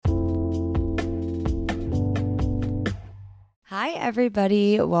Hi,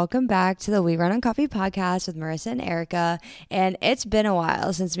 everybody. Welcome back to the We Run on Coffee podcast with Marissa and Erica. And it's been a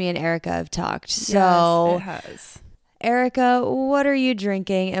while since me and Erica have talked. So, yes, it has. Erica, what are you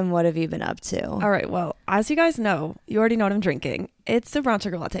drinking and what have you been up to? All right. Well, as you guys know, you already know what I'm drinking. It's a brown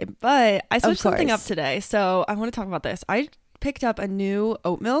sugar latte, but I switched something up today. So I want to talk about this. I picked up a new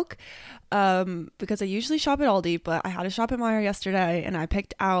oat milk because I usually shop at Aldi, but I had to shop at Meijer yesterday and I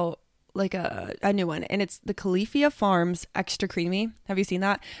picked out like a new one, and it's the Califia Farms Extra Creamy. Have you seen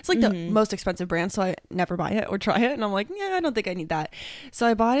that? It's like the most expensive brand, so I never buy it or try it, and I'm like, yeah, I don't think I need that. So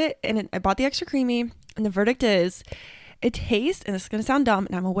I bought it, and I bought the Extra Creamy, and the verdict is it tastes, and it's gonna sound dumb,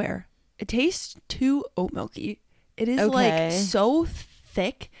 and I'm aware, it tastes too oat milky. It is like so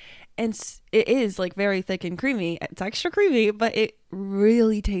thick, and it is like very thick and creamy. It's extra creamy, but it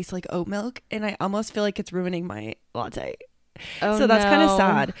really tastes like oat milk, and I almost feel like it's ruining my latte. So that's kind of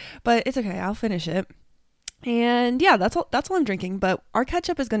sad, but it's okay. I'll finish it. And yeah, that's all I'm drinking. But our catch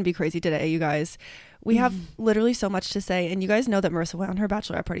up is going to be crazy today, you guys. We have literally so much to say, and you guys know that Marissa went on her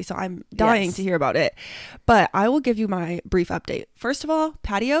bachelorette party, so I'm dying to hear about it. But I will give you my brief update. First of all,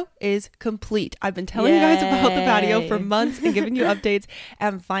 patio is complete. I've been telling you guys about the patio for months and giving you updates,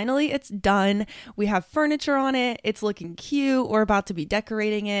 and finally it's done. We have furniture on it. It's looking cute. We're about to be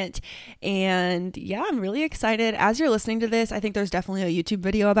decorating it, and yeah, I'm really excited. As you're listening to this, I think there's definitely a YouTube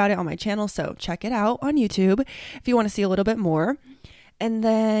video about it on my channel, so check it out on YouTube if you want to see a little bit more. And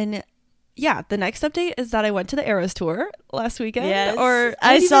then yeah, the next update is that I went to the Eras tour last weekend. Yes. Or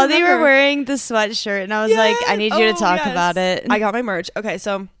I saw that you were wearing the sweatshirt, and I was like, I need you to talk about it. I got my merch. Okay,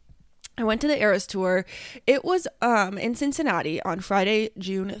 so I went to the Eras tour. It was in Cincinnati on Friday,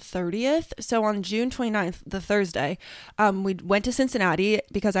 June 30th. So on June 29th, the Thursday, we went to Cincinnati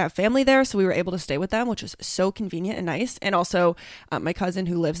because I have family there, so we were able to stay with them, which was so convenient and nice. And also my cousin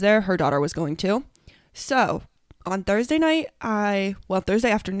who lives there, her daughter was going too. So on Thursday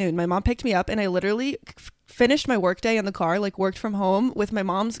afternoon, my mom picked me up, and I literally finished my work day in the car, like worked from home with my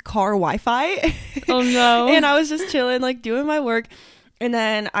mom's car Wi-Fi. Oh no. And I was just chilling, like doing my work. And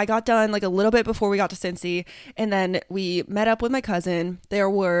then I got done like a little bit before we got to Cincy. And then we met up with my cousin. There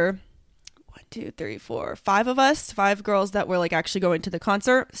were 5 of us, 5 girls that were like actually going to the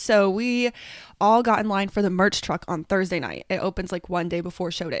concert. So we all got in line for the merch truck on Thursday night. It opens like one day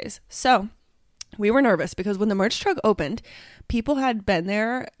before show days. So we were nervous because when the merch truck opened, people had been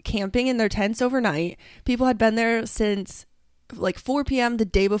there camping in their tents overnight. People had been there since like 4 p.m. the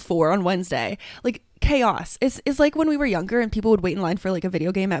day before on Wednesday. Like chaos. It's like when we were younger and people would wait in line for like a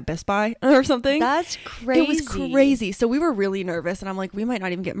video game at Best Buy or something. That's crazy. It was crazy. So we were really nervous, and I'm like, we might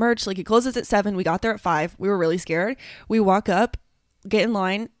not even get merch. Like it closes at 7. We got there at 5. We were really scared. We walk up, get in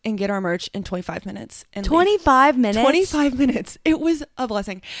line, and get our merch in 25 minutes. And 25 minutes? 25 minutes. It was a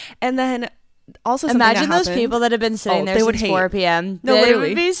blessing. And then also imagine those people that have been sitting there since 4 p.m. No, they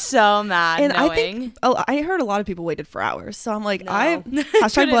would be so mad. And I heard a lot of people waited for hours, so I'm like, no.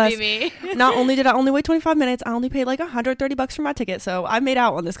 hashtag blessed. Not only did I only wait 25 minutes, I only paid like $130 for my ticket, so I made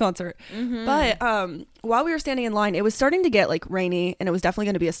out on this concert. But while we were standing in line, it was starting to get like rainy, and it was definitely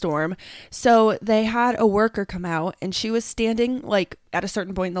going to be a storm. So they had a worker come out, and she was standing like at a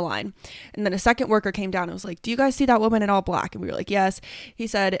certain point in the line, and then a second worker came down and was like, do you guys see that woman in all black? And we were like, yes. He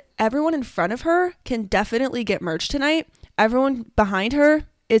said, everyone in front of her can definitely get merch tonight. Everyone behind her,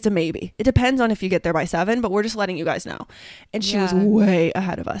 it's a maybe. It depends on if you get there by 7, but we're just letting you guys know. And she was way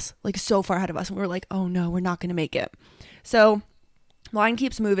ahead of us, like so far ahead of us, and we were like, oh no, we're not going to make it. So line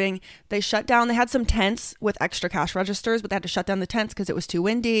keeps moving. They shut down. They had some tents with extra cash registers, but they had to shut down the tents because it was too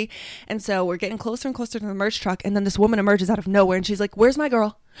windy. And so we're getting closer and closer to the merch truck. And then this woman emerges out of nowhere, and she's like, where's my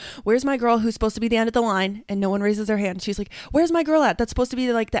girl? Where's my girl who's supposed to be the end of the line? And no one raises their hand. She's like, where's my girl at? That's supposed to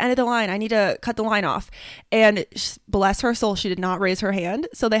be like the end of the line. I need to cut the line off. And bless her soul, she did not raise her hand.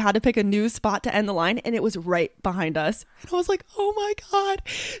 So they had to pick a new spot to end the line, and it was right behind us. And I was like, oh my God.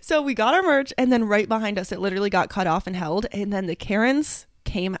 So we got our merch, and then right behind us, it literally got cut off and held. And then the Karens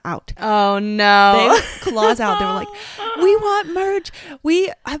came out. Oh no. They claws out. They were like, we want merch.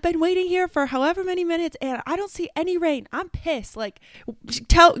 We have been waiting here for however many minutes, and I don't see any rain. I'm pissed. Like,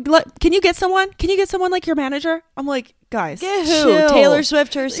 can you get someone? Can you get someone like your manager? I'm like, guys, get who? Chill. Taylor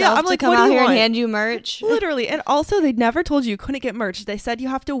Swift herself I'm like, to come out here and hand you merch. Literally. And also, they never told you couldn't get merch. They said you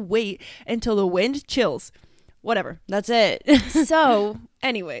have to wait until the wind chills. Whatever. That's it. So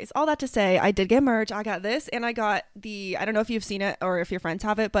anyways, all that to say, I did get merch. I got this, and I got I don't know if you've seen it or if your friends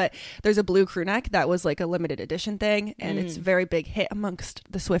have it, but there's a blue crew neck that was like a limited edition thing, and it's a very big hit amongst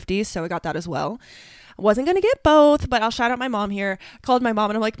the Swifties, so I got that as well. I wasn't going to get both, but I'll shout out my mom here. I called my mom,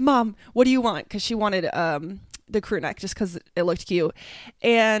 and I'm like, Mom, what do you want? Because she wanted the crew neck just because it looked cute.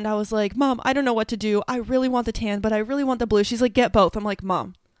 And I was like, Mom, I don't know what to do. I really want the tan, but I really want the blue. She's like, get both. I'm like,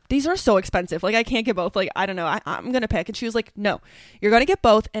 Mom, these are so expensive. Like, I can't get both. Like, I don't know. I'm going to pick. And she was like, no, you're going to get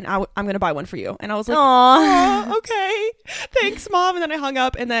both. And I'm going to buy one for you. And I was like, oh, okay. Thanks, Mom. And then I hung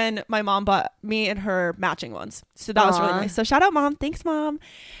up. And then my mom bought me and her matching ones. So that was really nice. So shout out, Mom. Thanks, Mom.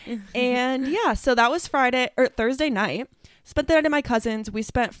 And yeah, so that was Thursday night. Spent the night at my cousin's. We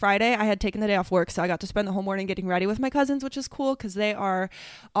spent Friday. I had taken the day off work, so I got to spend the whole morning getting ready with my cousins, which is cool because they are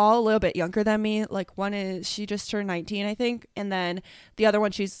all a little bit younger than me. Like, she just turned 19, I think. And then the other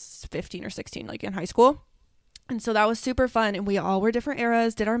one, she's 15 or 16, like in high school. And so that was super fun. And we all were different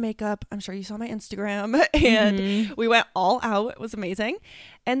eras, did our makeup. I'm sure you saw my Instagram. And we went all out. It was amazing.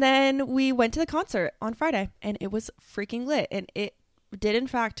 And then we went to the concert on Friday, and it was freaking lit. And it did, in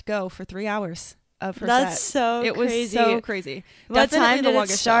fact, go for 3 hours. Of her That's set. so it crazy. was so crazy. What time did it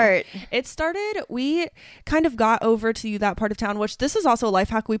start? It started, we kind of got over to that part of town, which this is also a life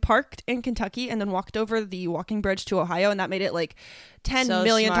hack. We parked in Kentucky and then walked over the walking bridge to Ohio, and that made it like 10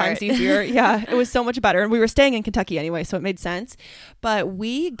 million times easier. Yeah, it was so much better. And we were staying in Kentucky anyway, so it made sense. But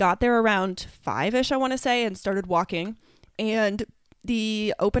we got there around 5-ish, I want to say, and started walking. And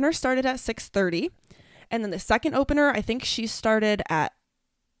the opener started at 6:30. And then the second opener, I think she started at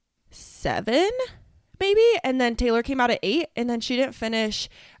 7 maybe, and then Taylor came out at 8, and then she didn't finish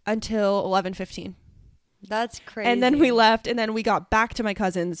until 11:15. That's crazy. And then we left, and then we got back to my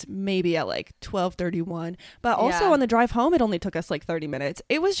cousin's maybe at like 12:31. But also on the drive home, it only took us like 30 minutes.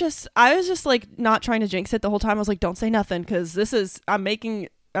 I was just like not trying to jinx it the whole time. I was like, don't say nothing, because I'm making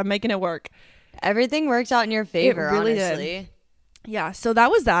it work. Everything worked out in your favor. It really honestly did. Yeah, so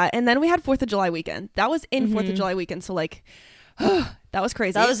that was that. And then we had 4th of July weekend. That was in 4th of July weekend, so like that was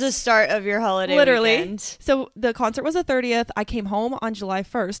crazy. That was the start of your holiday weekend. So the concert was the 30th. I came home on July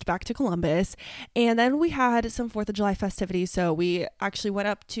 1st back to Columbus, and then we had some 4th of July festivities. So we actually went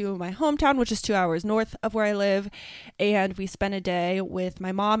up to my hometown, which is 2 hours north of where I live, and we spent a day with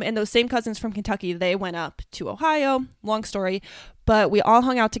my mom and those same cousins from Kentucky. They went up to Ohio. Long story. But we all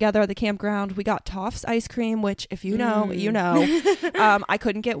hung out together at the campground. We got Toff's ice cream, which if you know, you know. I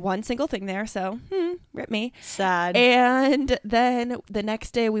couldn't get one single thing there, so rip me. Sad. And then the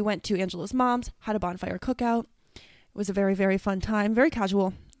next day we went to Angela's mom's, had a bonfire cookout. It was a very, very fun time. Very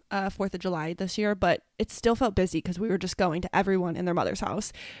casual 4th of July this year, but it still felt busy because we were just going to everyone in their mother's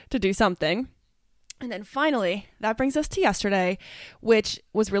house to do something. And then finally, that brings us to yesterday, which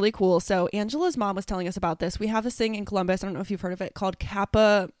was really cool. So Angela's mom was telling us about this. We have this thing in Columbus, I don't know if you've heard of it, called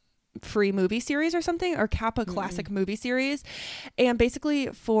Kappa Free Movie Series or something, or Kappa Classic Movie Series. And basically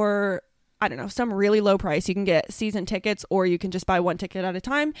for, I don't know, some really low price, you can get season tickets, or you can just buy one ticket at a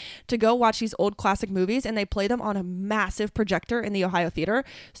time to go watch these old classic movies, and they play them on a massive projector in the Ohio Theater.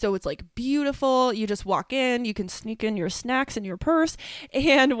 So it's like beautiful. You just walk in, you can sneak in your snacks in your purse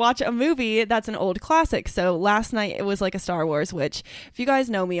and watch a movie that's an old classic. So last night it was like a Star Wars, which if you guys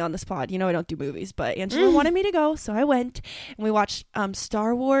know me on this pod, you know I don't do movies, but Angela wanted me to go, so I went, and we watched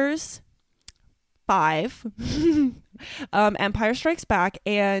Star Wars 5 Empire Strikes Back,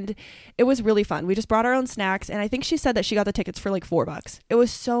 and it was really fun. We just brought our own snacks, and I think she said that she got the tickets for like $4. It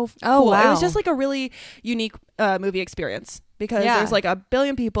was so cool. Wow. It was just like a really unique movie experience, because there's like a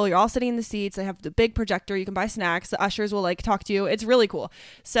billion people, you're all sitting in the seats, they have the big projector, you can buy snacks, the ushers will like talk to you. It's really cool.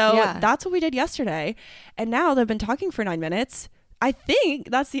 So that's what we did yesterday, and now they've been talking for 9 minutes. I think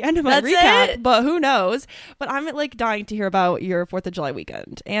that's the end of my recap, but who knows? But I'm like dying to hear about your 4th of July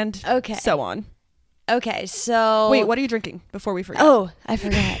weekend and so on. Okay, so wait, what are you drinking before we forget? Oh, I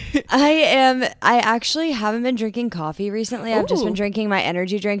forgot. I actually haven't been drinking coffee recently. I've just been drinking my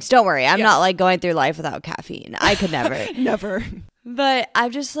energy drinks. Don't worry, I'm not like going through life without caffeine. I could never. Never. But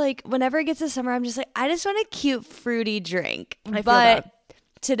I'm just like, whenever it gets to summer, I'm just like, I just want a cute fruity drink. I feel that.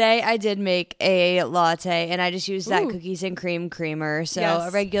 Today I did make a latte, and I just used that cookies and cream creamer. So a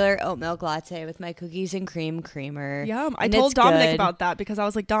regular oat milk latte with my cookies and cream creamer. Yum. I told Dominic about that, because I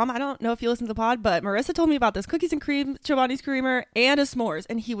was like, Dom, I don't know if you listen to the pod, but Marissa told me about this cookies and cream, Chobani's creamer, and a s'mores.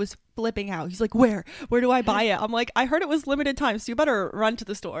 And he was flipping out. He's like, where do I buy it? I'm like, I heard it was limited time, so you better run to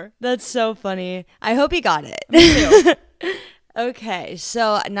the store. That's so funny. I hope he got it. Me too. Okay,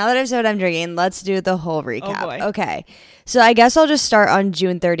 so now that I've said what I'm drinking, let's do the whole recap. Oh boy. Okay, so I guess I'll just start on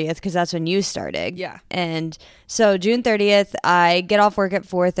June 30th, because that's when you started. Yeah. And so June 30th, I get off work at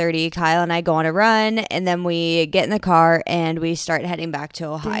 4:30. Kyle and I go on a run, and then we get in the car and we start heading back to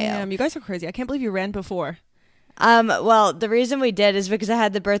Ohio. Damn, you guys are crazy. I can't believe you ran before. Well, the reason we did is because I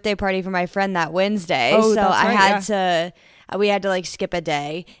had the birthday party for my friend that Wednesday. Oh, so that's right, we had to like skip a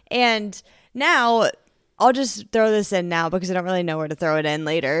day. And now I'll just throw this in now because I don't really know where to throw it in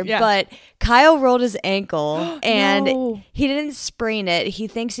later. Yeah. But Kyle rolled his ankle and No. he didn't sprain it. He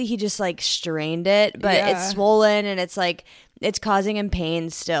thinks he just like strained it, but Yeah. it's swollen and it's like it's causing him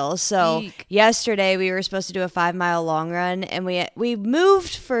pain still. So Eek. yesterday we were supposed to do a 5-mile long run and we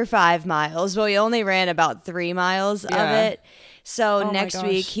moved for 5 miles, but we only ran about 3 miles Yeah. of it. So Oh my next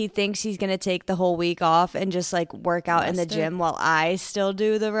week gosh. he thinks he's going to take the whole week off and just like work out in the Rest it. gym while I still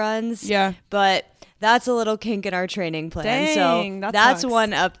do the runs. Yeah. But that's a little kink in our training plan. Dang, So that that's sucks.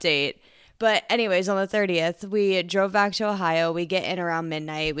 one update. But anyways, on the 30th, we drove back to Ohio. We get in around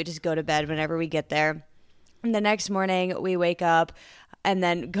midnight. We just go to bed whenever we get there. And the next morning we wake up and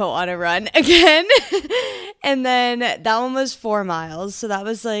then go on a run again. And then that one was 4 miles. So that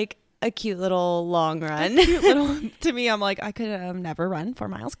was like a cute little long run. Cute little, to me, I'm like, I could never run 4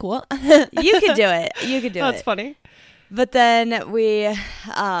 miles. Cool. You could do it. You could do That's it. funny. But then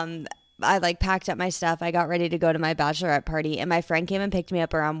I like packed up my stuff. I got ready to go to my bachelorette party, and my friend came and picked me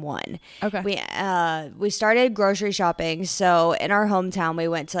up around 1. Okay. We started grocery shopping. So in our hometown, we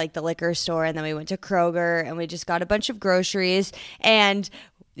went to like the liquor store, and then we went to Kroger, and we just got a bunch of groceries. And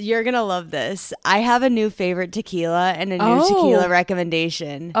you're gonna love this. I have a new favorite tequila and a new tequila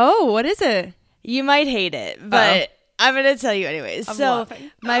recommendation. Oh, what is it? You might hate it, but I'm going to tell you anyways. I'm So laughing.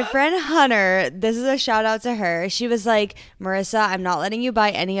 my friend Hunter, this is a shout out to her. She was like, Marissa, I'm not letting you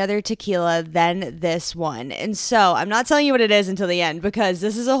buy any other tequila than this one. And so I'm not telling you what it is until the end because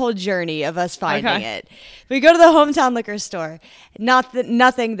this is a whole journey of us finding it. We go to the hometown liquor store.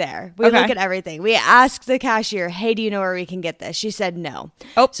 Nothing there. We look at everything. We ask the cashier, hey, do you know where we can get this? She said no.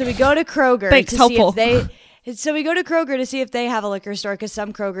 Oh. So we go to Kroger Thanks, to helpful. see if they... So we go to Kroger to see if they have a liquor store because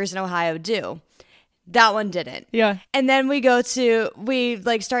some Krogers in Ohio do. That one didn't. Yeah. And then we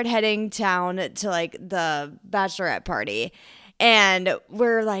like start heading down to like the bachelorette party. And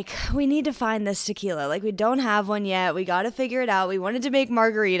we're like, we need to find this tequila. Like we don't have one yet. We got to figure it out. We wanted to make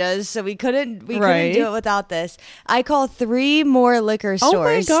margaritas, so we couldn't do it without this. I call 3 more liquor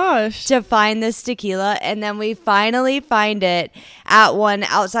stores Oh my gosh. to find this tequila. And then we finally find it at one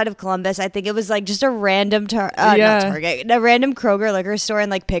outside of Columbus. I think it was like just a random not Target, a random Kroger liquor store in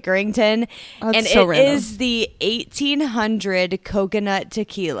like Pickerington. That's and so it random. is the 1800 coconut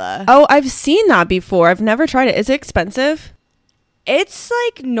tequila. Oh, I've seen that before. I've never tried it. Is it expensive? It's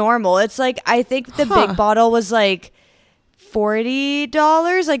like normal. It's like I think the big bottle was like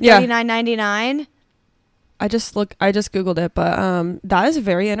 $40, like $39.99. I just Googled it, but that is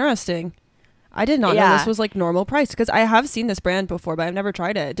very interesting. I did not know this was like normal price because I have seen this brand before, but I've never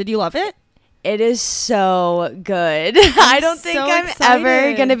tried it. Did you love it? It is so good. I don't think so I'm excited.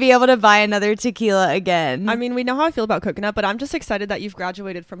 ever going to be able to buy another tequila again. I mean, we know how I feel about coconut, but I'm just excited that you've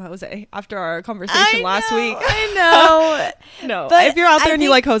graduated from Jose after our conversation last week. I know. No, But if you're out there I and you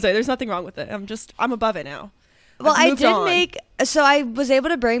think- like Jose, there's nothing wrong with it. I'm above it now. Well, I've I moved did on. so I was able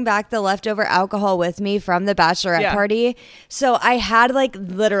to bring back the leftover alcohol with me from the bachelorette party. So I had like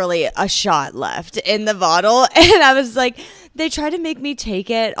literally a shot left in the bottle. And I was like, they tried to make me take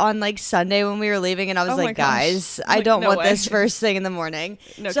it on like Sunday when we were leaving. And I was Oh my like, gosh. guys, I'm I like, don't no want way. this first thing in the morning.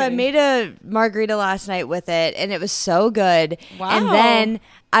 No so kidding. I made a margarita last night with it and it was so good. Wow. And then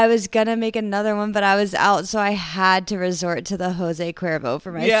I was going to make another one, but I was out. So I had to resort to the Jose Cuervo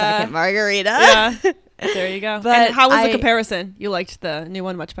for my second margarita. Yeah. There you go. But and how was the comparison? You liked the new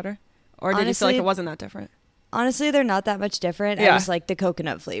one much better? Or did you feel like Honestly, it wasn't that different? Honestly, they're not that much different. I Yeah. just like the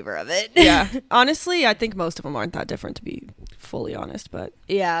coconut flavor of it. Yeah. Honestly, I think most of them aren't that different, to be fully honest, but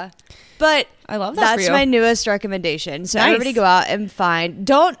Yeah. But I love that for that's you. my newest recommendation. So Nice. everybody go out and find.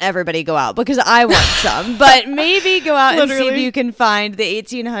 Don't everybody go out because I want some, but maybe go out and see if Literally. you can find the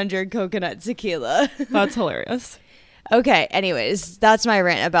 1800 coconut tequila. That's hilarious. Okay. Anyways, that's my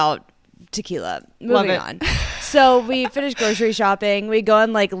rant about tequila. Love Moving it. on. So we finished grocery shopping. We go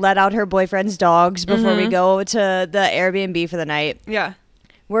and like let out her boyfriend's dogs before we go to the Airbnb for the night. Yeah.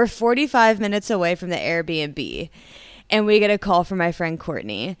 We're 45 minutes away from the Airbnb. And we get a call from my friend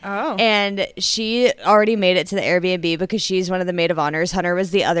Courtney. Oh. And she already made it to the Airbnb because she's one of the maid of honors. Hunter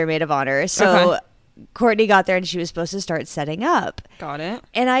was the other maid of honor. So Okay. Courtney got there and she was supposed to start setting up. Got it.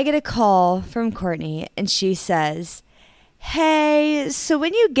 And I get a call from Courtney and she says, hey, so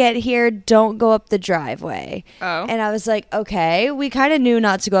when you get here, don't go up the driveway. Oh. And I was like, okay. We kind of knew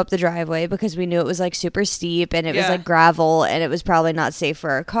not to go up the driveway because we knew it was like super steep and it was Yeah. like gravel and it was probably not safe for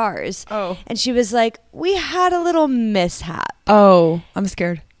our cars. Oh. And she was like, we had a little mishap. Oh, I'm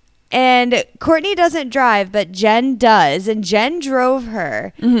scared. And Courtney doesn't drive, but Jen does. And Jen drove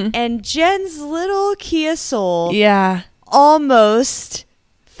her. And Jen's little Kia Soul Yeah. almost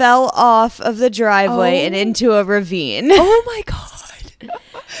fell off of the driveway Oh. and into a ravine. Oh my God.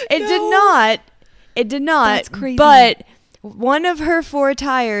 It did not. It did not. That's crazy. But one of her 4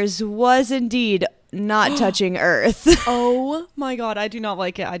 tires was indeed not touching earth. Oh my God. I do not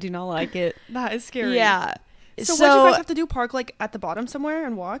like it. I do not like it. That is scary. Yeah. So what did you guys have to do? Park like at the bottom somewhere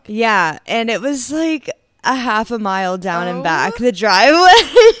and walk? Yeah. And it was like a half a mile down and back the driveway.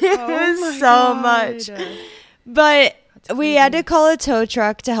 It was so much. But we had to call a tow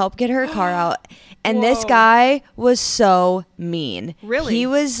truck to help get her car out. And this guy was so mean. Really? He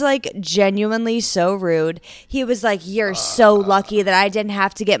was like genuinely so rude. He was like, you're so lucky that I didn't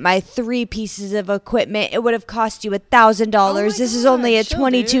have to get my 3 pieces of equipment. It would have cost you $1,000. This is only a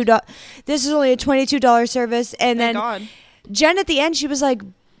 $22 service. And then Jen at the end, she was like,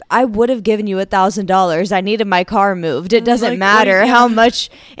 I would have given you $1,000. I needed my car moved. It doesn't matter how much.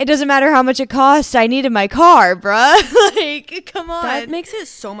 It doesn't matter how much it costs. I needed my car, bruh. Like, come on. That makes it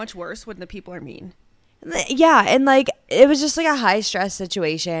so much worse when the people are mean. Yeah, and like it was just like a high stress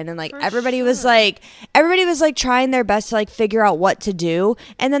situation, and like everybody was like trying their best to like figure out what to do,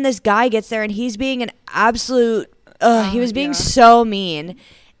 and then this guy gets there and he's being an absolute. He was being so mean.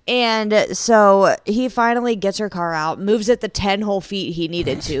 And so he finally gets her car out, moves it the 10 whole feet he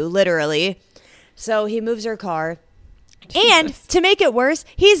needed to, literally. So he moves her car. Jesus. And to make it worse,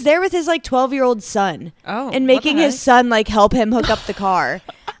 he's there with his like 12-year-old son. Oh, and making his son like help him hook up the car.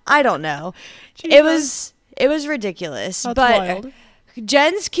 I don't know. Jesus. It was ridiculous. That's but wild.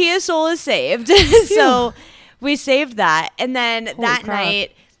 Jen's Kia Soul is saved. So we saved that. And then that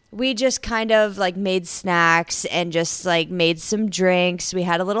night we just kind of like made snacks and just like made some drinks. We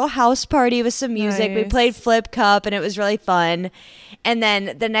had a little house party with some music. We played Flip Cup and it was really fun. And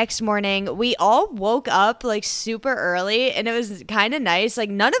then the next morning we all woke up like super early and it was kind of nice. Like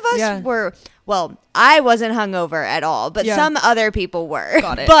none of us were, well, I wasn't hungover at all, but some other people were.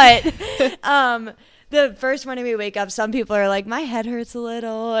 Got it. But the first morning we wake up, some people are like, my head hurts a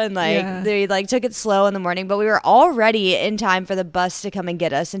little. And like they like took it slow in the morning. But we were all ready in time for the bus to come and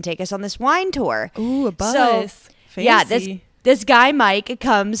get us and take us on this wine tour. Ooh, a bus. So, fancy. Yeah, this guy, Mike,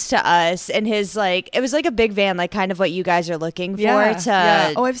 comes to us and his like, it was like a big van, like kind of what you guys are looking for.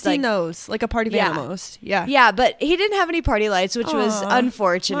 Oh, I've seen those. Like a party van almost. Yeah. Yeah, but he didn't have any party lights, which was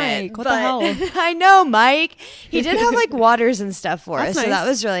unfortunate. Mike, what the hell? I know, Mike. He did have like waters and stuff for us, nice. so that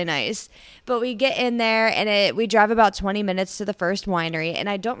was really nice. But we get in there and we drive about 20 minutes to the first winery. And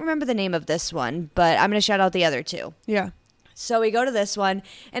I don't remember the name of this one, but I'm going to shout out the other 2. Yeah. So we go to this one,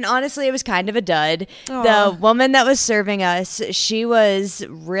 and honestly, it was kind of a dud. Aww. The woman that was serving us, she was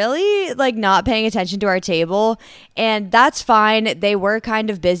really like not paying attention to our table, and that's fine. They were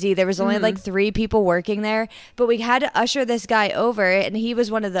kind of busy. There was only like 3 people working there, but we had to usher this guy over, and he was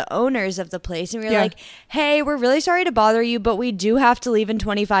one of the owners of the place, and we were like, hey, we're really sorry to bother you, but we do have to leave in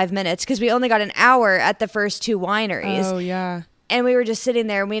 25 minutes because we only got an hour at the first 2 wineries. Oh, yeah. And we were just sitting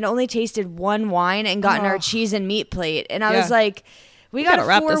there and we had only tasted 1 wine and gotten our cheese and meat plate. And I was like, we got a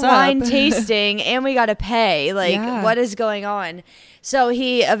 4 wine tasting and we got to pay. Like, what is going on? So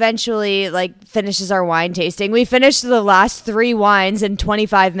he eventually like finishes our wine tasting. We finished the last 3 wines in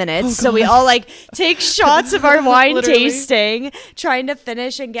 25 minutes. So we all like take shots of our wine tasting, trying to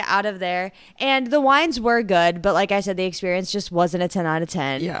finish and get out of there. And the wines were good. But like I said, the experience just wasn't a 10 out of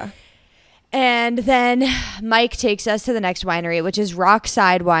 10. Yeah. And then Mike takes us to the next winery, which is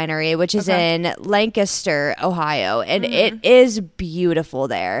Rockside Winery, which is in Lancaster, Ohio. And it is beautiful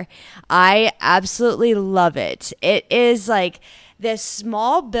there. I absolutely love it. It is like this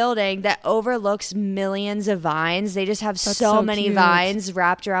small building that overlooks millions of vines. They just have so many vines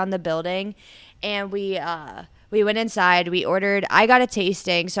wrapped around the building. And we went inside, I got a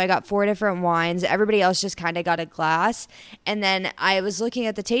tasting, so I got 4 different wines. Everybody else just kind of got a glass. And then I was looking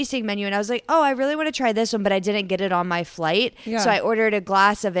at the tasting menu and I was like, oh, I really want to try this one, but I didn't get it on my flight. Yeah. So I ordered a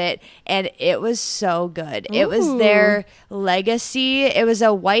glass of it and it was so good. Ooh. It was their Legacy. It was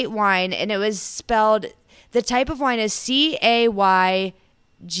a white wine and it was spelled, the type of wine is CAYGUA,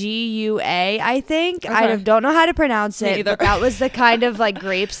 I think. Okay. I don't know how to pronounce it, but that was the kind of like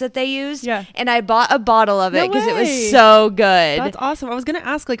grapes that they used. Yeah. And I bought a bottle of it because it was so good. That's awesome. I was going to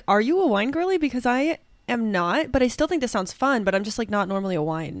ask, like, are you a wine girly? Because I am not, but I still think this sounds fun, but I'm just like not normally a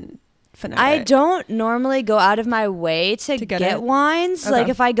wine fanatic. I don't normally go out of my way to get wines. Okay. Like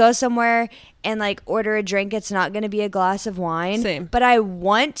if I go somewhere and like order a drink, it's not going to be a glass of wine. Same. But I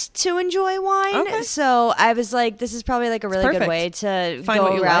want to enjoy wine. Okay. So I was like, this is probably like a really good way to find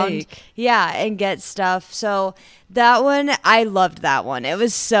go around. Like. Yeah, and get stuff. So that one, I loved that one. It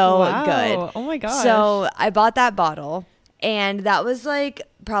was so good. Oh my gosh. So I bought that bottle and that was like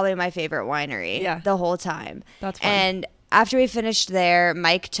probably my favorite winery the whole time. That's fun. And after we finished there,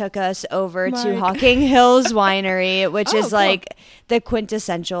 Mike took us over to Hocking Hills Winery, which is like the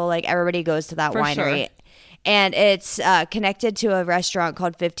quintessential, like everybody goes to that winery. Sure. And it's connected to a restaurant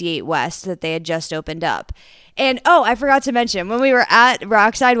called 58 West that they had just opened up. And I forgot to mention, when we were at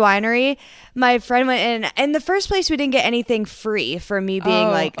Rockside Winery, my friend went in. In the first place, we didn't get anything free for me being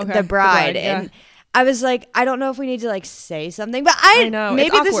the bride. And I was like, I don't know if we need to like say something, but I know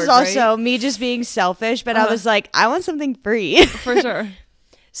maybe awkward, this is also me just being selfish, but I was like, I want something free. For sure.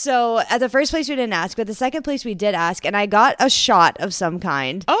 So at the first place we didn't ask, but the second place we did ask, and I got a shot of some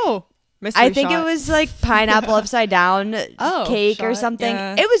kind. Oh. I think it was like pineapple upside down cake or something.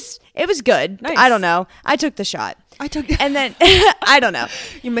 Yeah. It was good. Nice. I don't know. I took the shot. And then I don't know.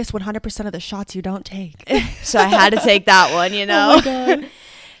 You miss 100% of the shots you don't take. So I had to take that one, you know. Oh my God.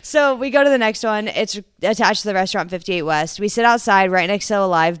 So we go to the next one. It's attached to the restaurant 58 West. We sit outside right next to a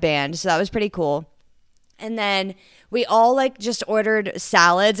live band. So that was pretty cool. And then we all like just ordered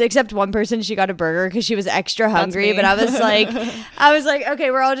salads, except one person, she got a burger because she was extra hungry. But I was like,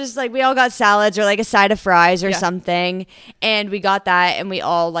 okay, we're all just like, we all got salads or like a side of fries or something. And we got that, and we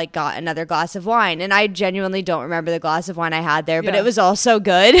all like got another glass of wine. And I genuinely don't remember the glass of wine I had there, but it was all so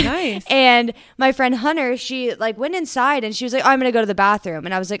good. Nice. And my friend Hunter, she like went inside and she was like, oh, I'm going to go to the bathroom.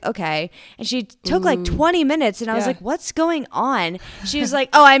 And I was like, okay. And she took like 20 minutes and I was like, what's going on? She was like,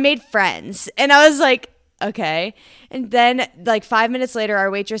 oh, I made friends. And I was like, okay. And then like 5 minutes later,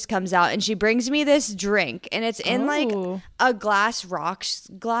 our waitress comes out and she brings me this drink, and it's in like a rocks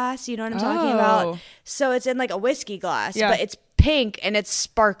glass. You know what I'm talking about? So it's in like a whiskey glass, but it's pink and it's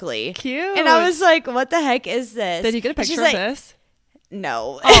sparkly. Cute. And I was like, what the heck is this? Did you get a picture of this?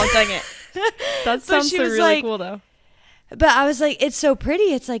 No. Oh, dang it. That sounds really cool though. But I was like, it's so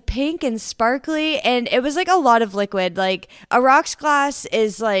pretty. It's like pink and sparkly. And it was like a lot of liquid. Like a rocks glass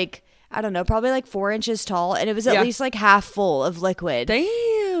is like, I don't know, probably like 4 inches tall. And it was at least like half full of liquid.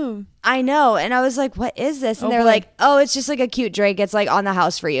 Damn. I know. And I was like, what is this? And they're like, oh, it's just like a cute drink. It's like on the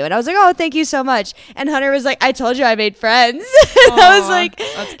house for you. And I was like, oh, thank you so much. And Hunter was like, I told you I made friends. And I was like,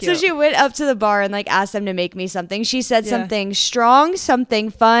 that's cute. So she went up to the bar and like asked them to make me something. She said something strong, something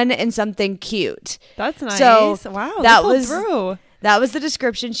fun, and something cute. That's nice. So wow. That was the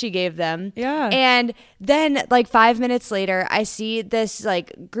description she gave them. Yeah. And then like 5 minutes later, I see this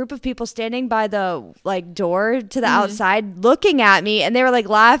like group of people standing by the like door to the outside looking at me, and they were like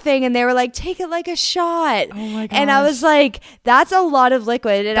laughing and they were like, take it like a shot. Oh my gosh. And I was like, that's a lot of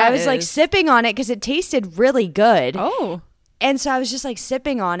liquid. And I was like sipping on it because it tasted really good. Oh. And so I was just like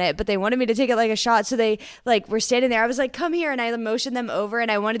sipping on it, but they wanted me to take it like a shot. So they like were standing there. I was like, come here. And I motioned them over and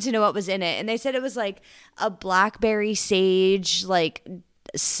I wanted to know what was in it. And they said it was like a blackberry sage, like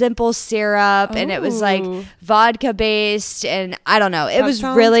simple syrup. And it was like vodka based. And I don't know. It was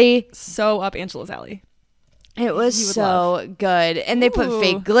really so up Angela's alley. It was so good. And they put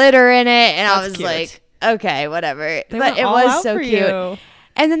fake glitter in it. And I was like, okay, whatever. But it was so cute.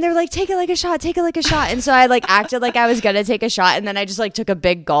 And then they're like, take it like a shot, take it like a shot. And so I like acted like I was going to take a shot. And then I just like took a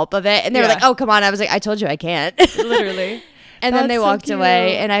big gulp of it. And they were like, oh, come on. I was like, I told you I can't. Literally. And then they walked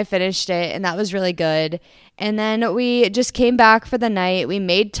away and I finished it. And that was really good. And then we just came back for the night. We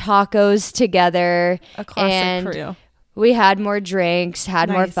made tacos together. A classic for you. We had more drinks, had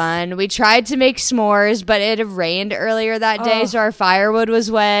more fun. We tried to make s'mores, but it had rained earlier that day. So our firewood was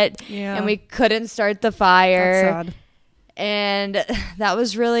wet. Yeah. And we couldn't start the fire. That's sad. And that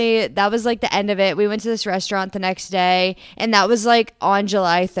was like the end of it. We went to this restaurant the next day, and that was like on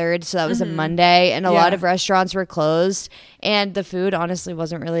July 3rd. So that was a Monday, and a lot of restaurants were closed, and the food honestly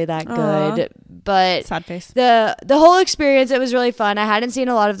wasn't really that good. But sad face. The whole experience, it was really fun. I hadn't seen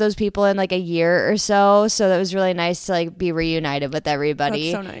a lot of those people in like a year or so. So that was really nice to like be reunited with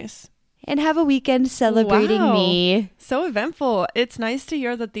everybody. That's so nice. And have a weekend celebrating me. So eventful. It's nice to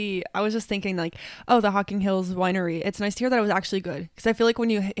hear that I was just thinking like, oh, the Hocking Hills Winery. It's nice to hear that it was actually good. Because I feel like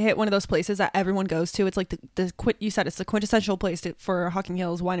when you hit one of those places that everyone goes to, it's like you said, it's the quintessential place for Hocking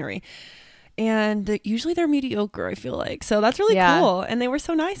Hills Winery. And usually they're mediocre, I feel like. So that's really cool. And they were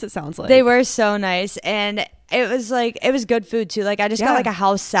so nice, it sounds like. They were so nice. And it was good food too. Like I just got like a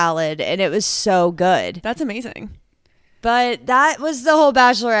house salad and it was so good. That's amazing. But that was the whole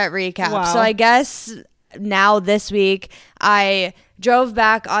Bachelorette recap. Wow. So I guess now this week I drove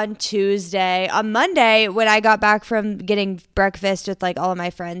back on Tuesday. On Monday, when I got back from getting breakfast with like all of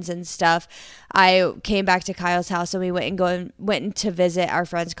my friends and stuff, I came back to Kyle's house and we went to visit our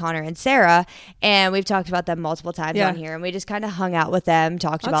friends Connor and Sarah, and we've talked about them multiple times on here, and we just kind of hung out with them,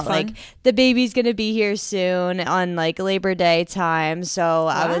 talked about fun. Like the baby's gonna be here soon on like Labor Day time. So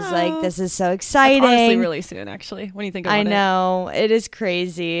I was like, this is so exciting. That's honestly really soon, actually, when you think about it. I know, it is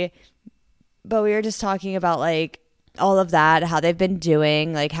crazy. But we were just talking about like all of that, how they've been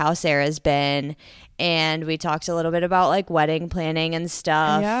doing, like how Sarah's been. And we talked a little bit about like wedding planning and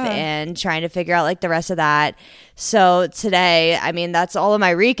stuff and trying to figure out like the rest of that. So today, I mean, that's all of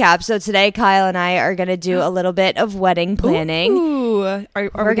my recap. So today, Kyle and I are going to do a little bit of wedding planning. Ooh. Are we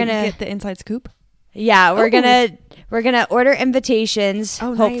going to get the inside scoop? Yeah, we're gonna order invitations,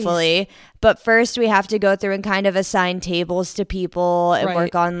 hopefully. Nice. But first we have to go through and kind of assign tables to people and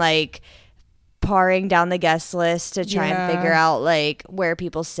work on like paring down the guest list to try and figure out like where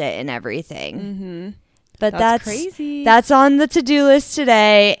people sit and everything. Mm-hmm. But that's crazy. That's on the to-do list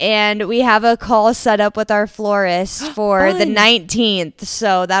today, and we have a call set up with our florist for the 19th.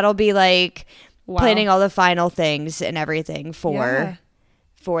 So that'll be like planning all the final things and everything for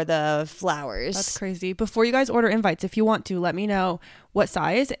the flowers. That's crazy. Before you guys order invites, if you want to, let me know what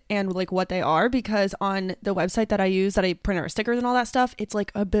size and like what they are, because on the website that I use, that I print our stickers and all that stuff, it's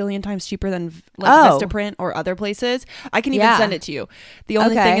like a billion times cheaper than like Vistaprint or other places. I can even send it to you. The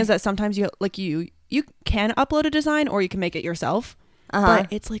only thing is that sometimes you can upload a design or you can make it yourself, but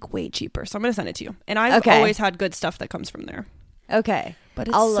it's like way cheaper. So I'm gonna send it to you. And I've always had good stuff that comes from there. Okay, but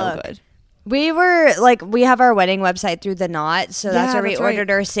it's so good. We have our wedding website through The Knot, so that's where we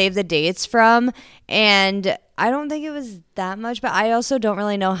ordered our save the dates from, and I don't think it was that much, but I also don't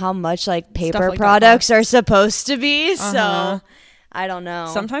really know how much like paper products are supposed to be, so I don't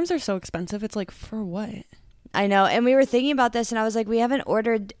know. Sometimes they're so expensive, it's like, for what? I know, and we were thinking about this, and I was like, we haven't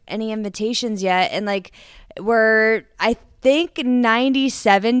ordered any invitations yet, and like I think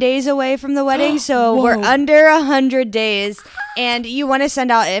 97 days away from the wedding, so we're under 100 days, and you want to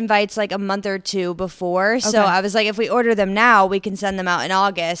send out invites like a month or two before. So I was like, if we order them now, we can send them out in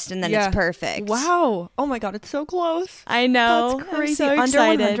August, and then it's perfect. Wow. Oh my god, it's so close. I know. That's crazy. So under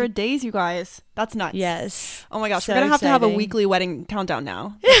 100 days, you guys. That's nuts. Yes. Oh my gosh, so we're gonna have to have a weekly wedding countdown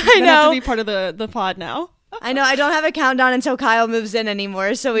now. I know. Have to be part of the pod now. I know. I don't have a countdown until Kyle moves in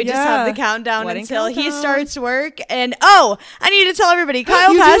anymore, so we just have the countdown until he starts work. And I need to tell everybody,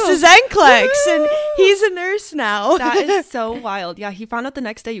 Kyle passed his NCLEX, and he's a nurse now. That is so wild. Yeah, he found out the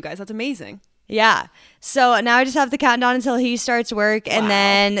next day, you guys. That's amazing. Yeah. So now I just have the countdown until he starts work, and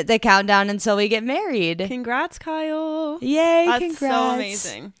then the countdown until we get married. Congrats, Kyle. Yay, That's congrats. so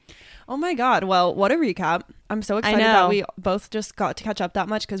amazing. Oh my god. Well, what a recap. I'm so excited that we both just got to catch up that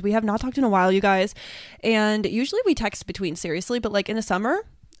much, because we have not talked in a while, you guys. And usually we text between, seriously, but like in the summer,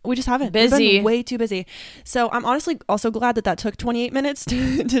 we just haven't. Busy. We've been way too busy. So I'm honestly also glad that took 28 minutes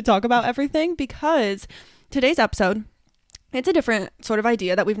to talk about everything, because today's episode, it's a different sort of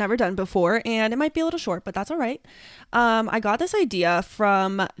idea that we've never done before, and it might be a little short, but that's all right. I got this idea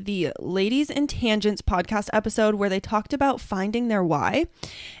from the Ladies in Tangents podcast episode, where they talked about finding their why.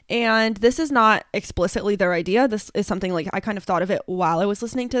 And this is not explicitly their idea. This is something like I kind of thought of it while I was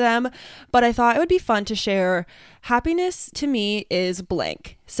listening to them, but I thought it would be fun to share. Happiness to me is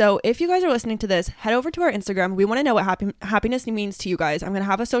blank. So if you guys are listening to this, head over to our Instagram. We want to know what happiness means to you guys. I'm going to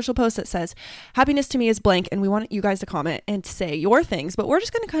have a social post that says happiness to me is blank, and we want you guys to comment and say your things, but we're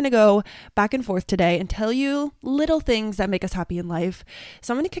just going to kind of go back and forth today and tell you little things that make us happy in life.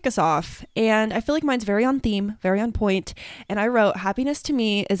 So I'm going to kick us off, and I feel like mine's very on theme, very on point, and I wrote, happiness to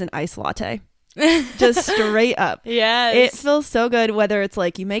me is an iced latte. Just straight up. Yes. It feels so good, whether it's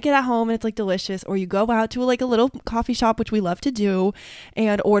like you make it at home and it's like delicious, or you go out to like a little coffee shop, which we love to do,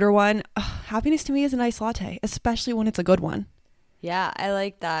 and order one. Happiness to me is an iced latte, especially when it's a good one. Yeah, I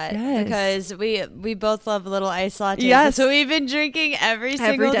like that, because we both love little iced lattes. Yes. So we've been drinking every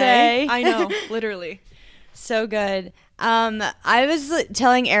single day. I know, literally. So good. I was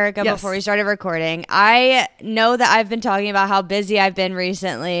telling Erica before we started recording, I know that I've been talking about how busy I've been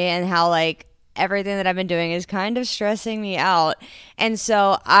recently and how like everything that I've been doing is kind of stressing me out. And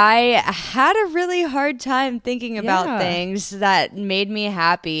so I had a really hard time thinking about things that made me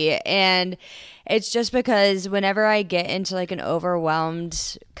happy. And it's just because whenever I get into like an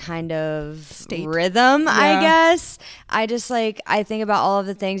overwhelmed kind of rhythm, I guess, I just like, I think about all of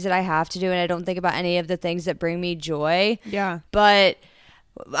the things that I have to do, and I don't think about any of the things that bring me joy. Yeah. But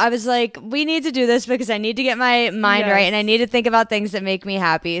I was like, we need to do this because I need to get my mind right, and I need to think about things that make me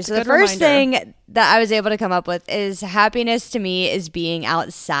happy. So the first thing that I was able to come up with is happiness to me is being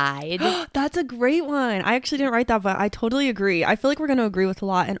outside. That's a great one. I actually didn't write that, but I totally agree. I feel like we're going to agree with a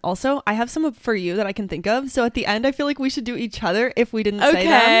lot. And also, I have some for you that I can think of. So at the end, I feel like we should do each other if we didn't say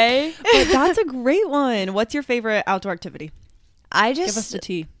them. But that's a great one. What's your favorite outdoor activity? Give us the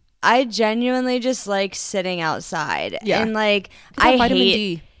tea. I genuinely just like sitting outside. Yeah. And like, I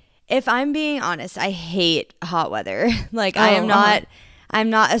hate, if I'm being honest, I hate hot weather. Like, I am not I'm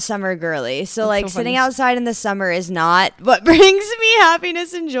not a summer girly. So That's like so sitting funny. outside in the summer is not what brings me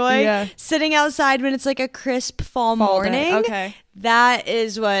happiness and joy. Yeah. Sitting outside when it's like a crisp fall Fall morning. day. Okay. That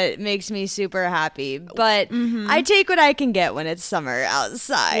is what makes me super happy. But I take what I can get when it's summer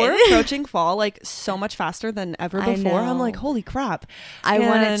outside. We're approaching fall like so much faster than ever I before. I'm know. like, holy crap. I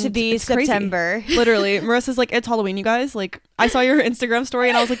want it And to be it's crazy. September. Literally. Marissa's like, it's Halloween, you guys. Like, I saw your Instagram story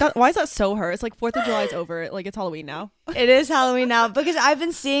and I was like, why is that so her? It's like 4th of July is over. Like, it's Halloween now. It is Halloween now because I've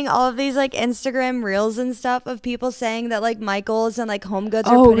been seeing all of these like Instagram reels and stuff of people saying that like Michaels and like Home Goods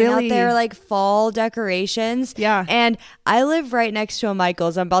are Oh, putting really? out their like fall decorations. Yeah. And I live right next to a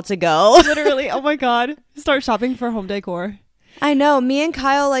Michaels. I'm about to go. Literally. Oh my God. Start shopping for home decor. I know. Me and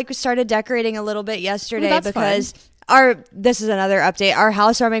Kyle like started decorating a little bit yesterday that's because this is another update. Our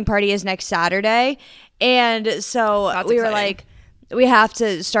housewarming party is next Saturday. And so That's we were exciting. like, we have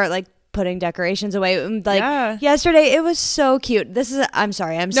to start like putting decorations away. Like Yeah. yesterday, it was so cute. I'm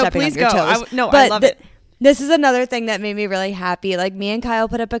sorry, I'm stepping on please your go. toes. I love it. This is another thing that made me really happy. Like me and Kyle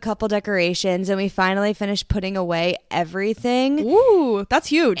put up a couple decorations and we finally finished putting away everything. Ooh, that's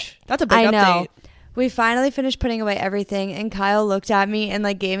huge. That's a big I update. know. We finally finished putting away everything and Kyle looked at me and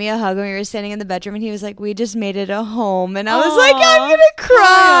like gave me a hug when we were standing in the bedroom and he was like, we just made it a home. And I was like, I'm going to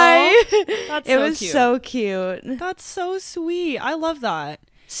cry. That's It so was cute. so cute. That's so sweet. I love that.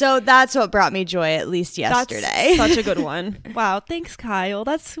 So that's what brought me joy, at least yesterday. That's such a good one. Wow. Thanks, Kyle.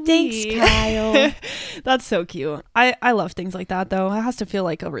 That's sweet. Thanks, Kyle. That's so cute. I love things like that, though. It has to feel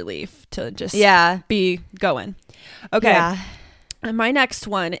like a relief to just Yeah. be going. Okay. Yeah. And my next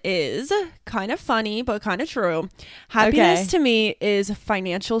one is kind of funny, but kind of true. Happiness Okay. to me is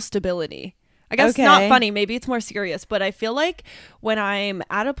financial stability. I guess Okay. not funny. Maybe it's more serious, but I feel like when I'm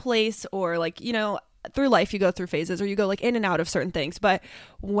at a place or like, through life, you go through phases or you go like in and out of certain things. But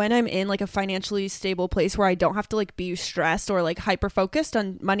when I'm in like a financially stable place where I don't have to like be stressed or like hyper focused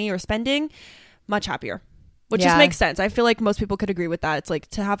on money or spending, much happier, which just Yeah. makes sense. I feel like most people could agree with that. It's like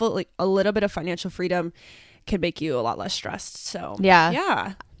to have a little bit of financial freedom can make you a lot less stressed. So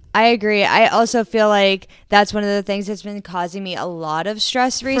yeah. I agree. I also feel like that's one of the things that's been causing me a lot of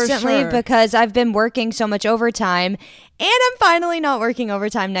stress recently sure. because I've been working so much overtime and I'm finally not working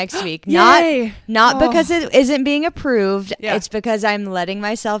overtime next week. Yay. Not Oh. because it isn't being approved. Yeah. It's because I'm letting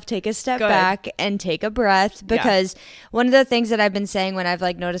myself take a step Good. back and take a breath because one of the things that I've been saying when I've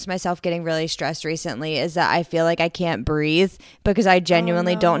like noticed myself getting really stressed recently is that I feel like I can't breathe because I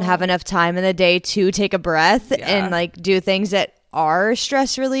genuinely don't have enough time in the day to take a breath and like do things that are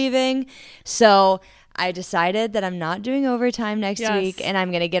stress relieving. So I decided that I'm not doing overtime next week and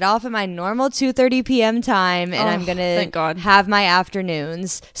I'm going to get off at my normal 2:30 p.m. time and I'm going thank God. to have my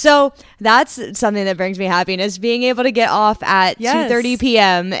afternoons. So that's something that brings me happiness, being able to get off at 2:30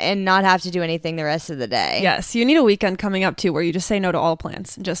 p.m. and not have to do anything the rest of the day. Yes, you need a weekend coming up too where you just say no to all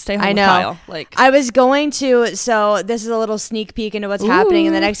plans and just stay home I with know. Kyle. Like I was going to, so this is a little sneak peek into what's happening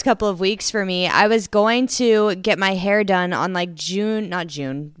in the next couple of weeks for me. I was going to get my hair done on like not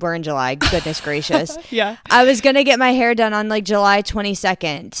June, we're in July, goodness gracious. Yeah. I was going to get my hair done on like July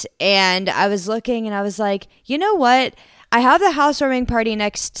 22nd and I was looking and I was like, you know what? I have the housewarming party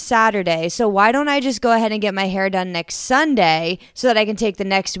next Saturday, so why don't I just go ahead and get my hair done next Sunday so that I can take the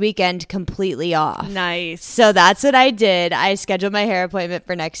next weekend completely off? Nice. So that's what I did. I scheduled my hair appointment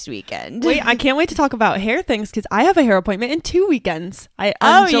for next weekend. Wait, I can't wait to talk about hair things because I have a hair appointment in 2 weekends.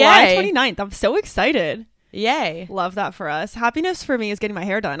 On July yay. 29th. I'm so excited. Yay. Love that for us. Happiness for me is getting my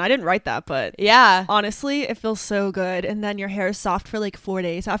hair done. I didn't write that, but Yeah. honestly, it feels so good. And then your hair is soft for like 4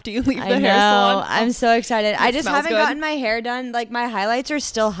 days after you leave the I hair know. salon. I'm so excited. I just smells haven't good. gotten my hair done. Like my highlights are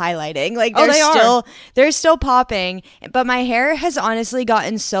still highlighting. Like Oh, they are. they're still popping. But my hair has honestly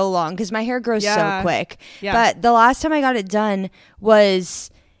gotten so long because my hair grows so quick. Yeah. But the last time I got it done was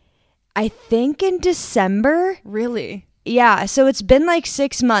I think in December. Really? Yeah, so it's been like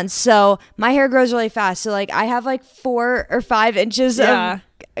 6 months. So my hair grows really fast. So like I have like 4 or 5 inches of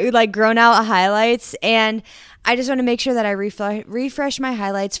like grown out highlights, and I just want to make sure that I refresh my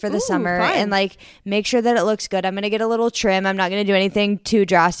highlights for the summer fun. and like make sure that it looks good. I'm going to get a little trim. I'm not going to do anything too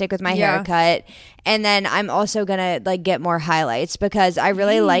drastic with my haircut. And then I'm also going to like get more highlights because I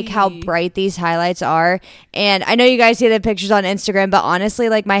really like how bright these highlights are. And I know you guys see the pictures on Instagram, but honestly,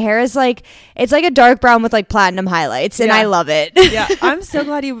 like my hair is like, it's like a dark brown with like platinum highlights and I love it. Yeah, I'm so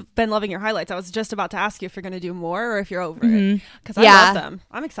glad you've been loving your highlights. I was just about to ask you if you're going to do more or if you're over it because I love them.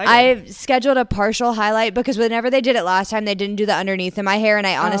 I'm excited. I scheduled a partial highlight because whenever they did it last time, they didn't do the underneath of my hair. And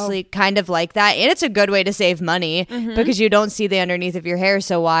I honestly kind of like that. And it's a good way to save money because you don't see the underneath of your hair.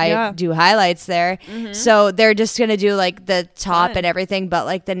 So why do highlights there? So they're just going to do like the top and everything, but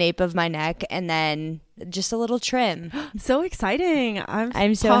like the nape of my neck and then just a little trim. So exciting.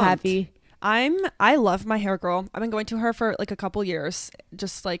 I'm so pumped. happy. I love my hair girl. I've been going to her for like a couple years,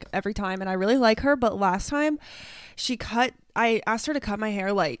 just like every time, and I really like her. But last time I asked her to cut my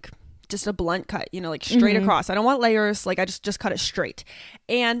hair like just a blunt cut, you know, like straight across. I don't want layers. Like I just cut it straight.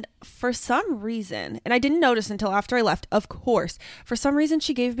 And for some reason, and I didn't notice until after I left, of course, for some reason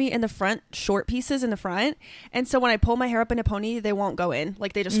she gave me in the front short pieces in the front. And so when I pull my hair up in a pony, they won't go in.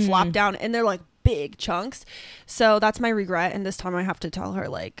 Like they just flop down and they're like big chunks. So that's my regret. And this time I have to tell her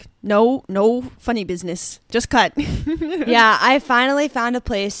like, no funny business, just cut. Yeah, I finally found a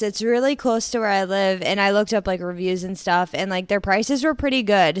place that's really close to where I live, and I looked up like reviews and stuff, and like their prices were pretty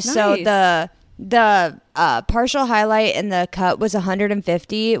good. Nice. So the partial highlight and the cut was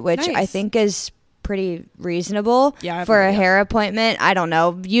 $150, which I think is pretty reasonable for a hair appointment. I don't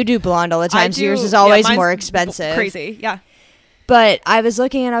know, you do blonde all the time, so yours is always more expensive. Crazy. But I was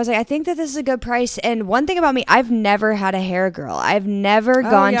looking and I was like, I think that this is a good price. And one thing about me, I've never had a hair girl. I've never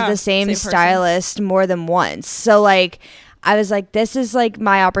gone to the same stylist more than once. So like, I was like, this is like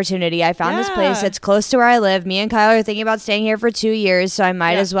my opportunity. I found this place. It's close to where I live. Me and Kyle are thinking about staying here for 2 years. So I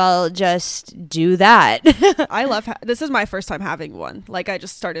might as well just do that. I love, this is my first time having one. Like I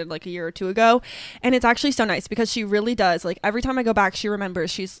just started like a year or two ago. And it's actually so nice because she really does. Like every time I go back, she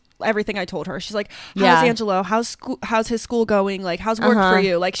remembers everything I told her. She's like, how's Angelo? How's his school going? Like, how's work for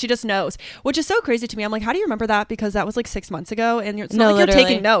you? Like, she just knows, which is so crazy to me. I'm like, how do you remember that? Because that was like 6 months ago, and it's not like you're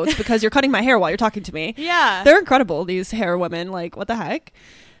taking notes because you're cutting my hair while you're talking to me. Yeah. They're incredible, these hair women. Like, what the heck?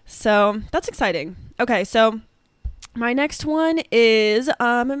 So that's exciting. Okay, so my next one is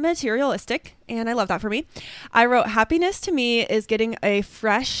materialistic, and I love that for me. I wrote, happiness to me is getting a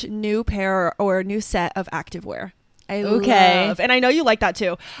fresh new pair or new set of activewear. I love, and I know you like that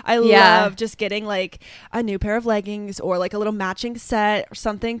too. I love just getting like a new pair of leggings or like a little matching set or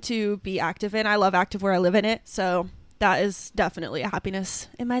something to be active in. I love activewear. I live in it. So that is definitely a happiness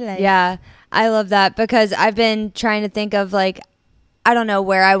in my life. Yeah, I love that because I've been trying to think of like, I don't know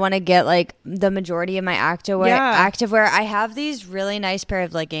where I want to get like the majority of my activewear. I have these really nice pair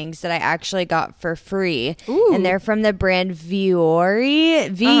of leggings that I actually got for free. Ooh. And they're from the brand Vuori,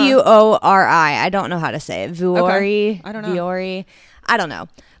 Vuori. I don't know how to say it. Vuori. Okay. I don't know. Vuori. I don't know.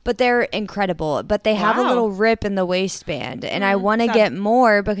 But they're incredible. But they have a little rip in the waistband. And I want to get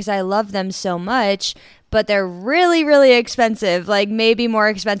more because I love them so much. But they're really, really expensive. Like maybe more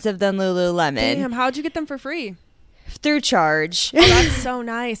expensive than Lululemon. Damn, how'd you get them for free? Through Charge. Oh, that's so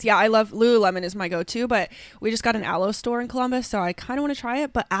nice. Yeah, I love Lululemon is my go-to, but we just got an Aloe store in Columbus, so I kind of want to try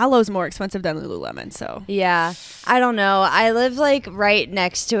it, but Aloe's more expensive than Lululemon, so. Yeah, I don't know. I live like right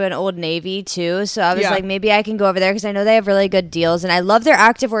next to an Old Navy too, so I was like, maybe I can go over there because I know they have really good deals, and I love their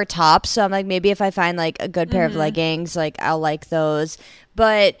activewear tops, so I'm like, maybe if I find like a good pair of leggings, like I'll like those.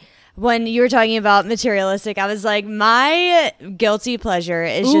 But when you were talking about materialistic, I was like, my guilty pleasure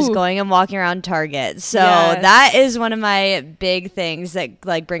is just going and walking around Target. So that is one of my big things that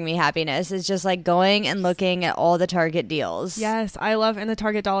like bring me happiness, is just like going and looking at all the Target deals. Yes, I love in the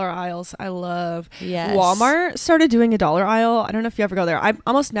Target dollar aisles. I love Walmart started doing a dollar aisle. I don't know if you ever go there. I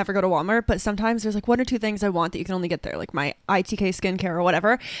almost never go to Walmart, but sometimes there's like one or two things I want that you can only get there, like my ITK skincare or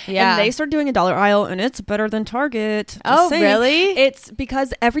whatever. Yeah. And they started doing a dollar aisle, and it's better than Target. Really? It's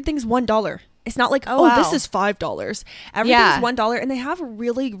because everything's $1. It's not like, this is $5. Everything's $1, and they have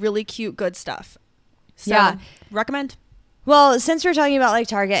really, really cute, good stuff. So, recommend. Well, since we're talking about like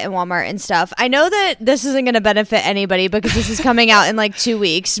Target and Walmart and stuff, I know that this isn't going to benefit anybody because this is coming out in like 2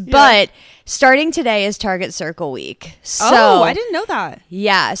 weeks, but starting today is Target Circle Week. So, I didn't know that.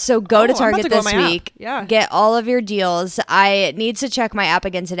 Yeah, so go to Target this week. Yeah. Get all of your deals. I need to check my app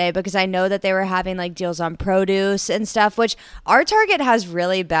again today because I know that they were having like deals on produce and stuff, which our Target has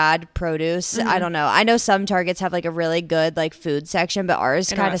really bad produce. I don't know. I know some Targets have like a really good like food section, but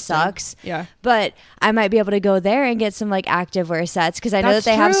ours kind of sucks. Yeah. But I might be able to go there and get some like activewear sets because I know that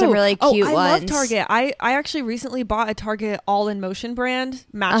they have some really cute ones. I love Target. I actually recently bought a Target All in Motion brand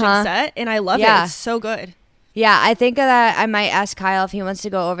matching set, and I love it. It's so good. Yeah, I think that I might ask Kyle if he wants to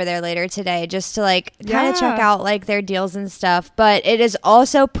go over there later today just to like kind of check out like their deals and stuff. But it is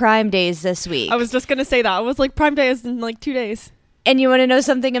also Prime Days this week. I was just gonna say that. I was like, Prime Day is in like 2 days. And you want to know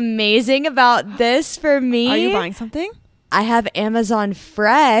something amazing about this for me? Are you buying something? I have Amazon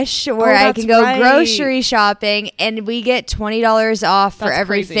Fresh where I can go grocery shopping, and we get $20 off for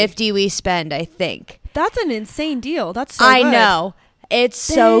every $50 we spend, I think. That's an insane deal. That's so good. I know. It's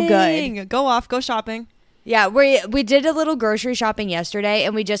so good. Go shopping. Yeah, we did a little grocery shopping yesterday,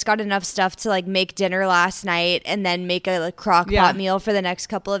 and we just got enough stuff to like make dinner last night and then make a crock pot meal for the next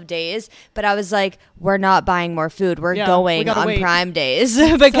couple of days. But I was like, we're not buying more food. We're going on Prime days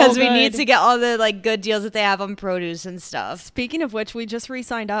because we need to get all the like good deals that they have on produce and stuff. Speaking of which, we just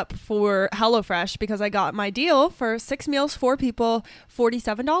re-signed up for HelloFresh because I got my deal for 6 meals, 4 people,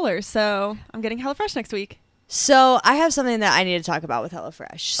 $47. So I'm getting HelloFresh next week. So I have something that I need to talk about with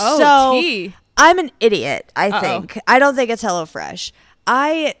HelloFresh. Tea. I'm an idiot, I think. I don't think it's HelloFresh.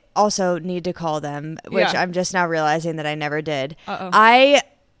 I also need to call them, which I'm just now realizing that I never did. I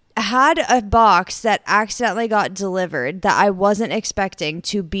had a box that accidentally got delivered that I wasn't expecting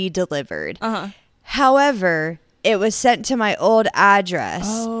to be delivered. However, it was sent to my old address.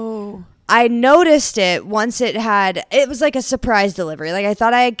 Oh. I noticed it once it was like a surprise delivery. Like I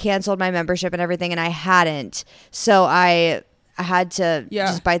thought I had canceled my membership and everything, and I hadn't. So I had to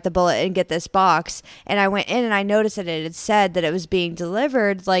just bite the bullet and get this box. And I went in and I noticed that it had said that it was being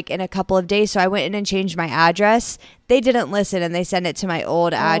delivered like in a couple of days. So I went in and changed my address. They didn't listen and they sent it to my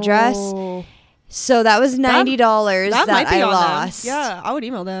old address. So that was $90 that I lost. Yeah, I would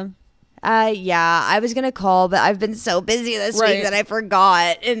email them. I was going to call, but I've been so busy this week that I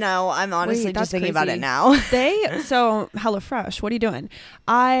forgot. And now I'm honestly just thinking about it now. So HelloFresh, what are you doing?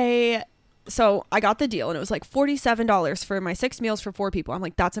 So I got the deal and it was like $47 for my 6 meals for 4 people. I'm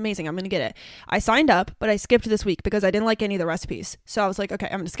like, that's amazing. I'm going to get it. I signed up, but I skipped this week because I didn't like any of the recipes. So I was like, okay,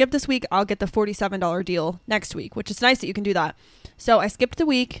 I'm going to skip this week. I'll get the $47 deal next week, which is nice that you can do that. So I skipped the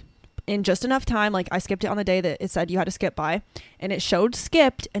week in just enough time. Like I skipped it on the day that it said you had to skip by, and it showed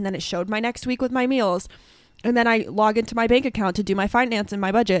skipped, and then it showed my next week with my meals. And then I log into my bank account to do my finance and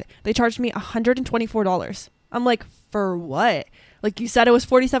my budget. They charged me $124. I'm like, for what? Like you said, it was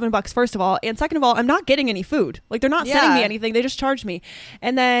 $47 first of all. And second of all, I'm not getting any food. Like they're not sending me anything. They just charged me.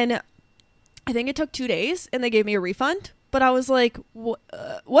 And then I think it took 2 days and they gave me a refund. But I was like, what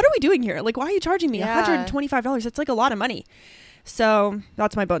are we doing here? Like, why are you charging me $125? It's like a lot of money. So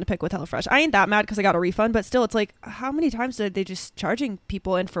that's my bone to pick with HelloFresh. I ain't that mad because I got a refund, but still it's like, how many times did they just charging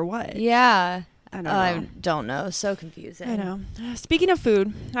people and for what? Yeah. I don't know. So confusing. I know. Speaking of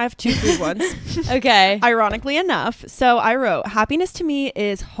food, I have 2 food ones. Okay. Ironically enough. So I wrote, happiness to me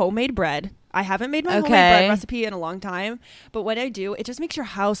is homemade bread. I haven't made my homemade bread recipe in a long time, but when I do, it just makes your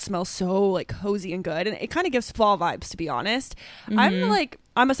house smell so like cozy and good, and it kind of gives fall vibes, to be honest.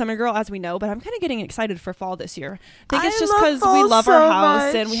 I'm a summer girl, as we know, but I'm kind of getting excited for fall this year. I think it's just because we love our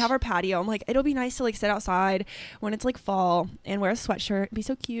house and we have our patio. I'm like, it'll be nice to like sit outside when it's like fall and wear a sweatshirt, be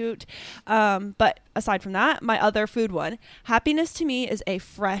so cute. But aside from that, my other food one, happiness to me is a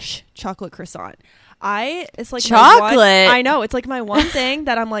fresh chocolate croissant. It's like chocolate. I know, it's like my one thing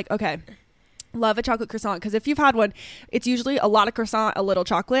that I'm like, okay, love a chocolate croissant, because if you've had one, it's usually a lot of croissant, a little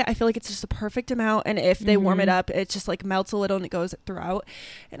chocolate. I feel like it's just a perfect amount, and if they warm it up, it just like melts a little and it goes throughout.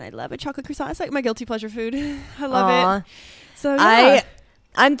 And I love a chocolate croissant. It's like my guilty pleasure food. I love it. So yeah.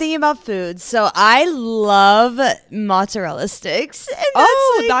 I'm thinking about food, so I love mozzarella sticks.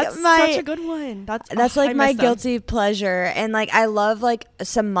 And that's such a good one. That's like my guilty pleasure, and like I love like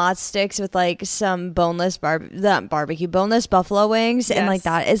some mozz sticks with like some boneless boneless buffalo wings, and like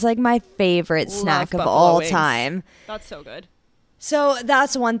that is like my favorite snack of all time. That's so good. So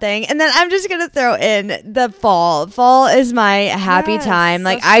that's one thing. And then I'm just going to throw in the fall. Fall is my happy time.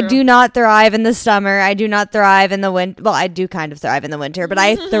 Like I do not thrive in the summer. I do not thrive in the winter. Well, I do kind of thrive in the winter, but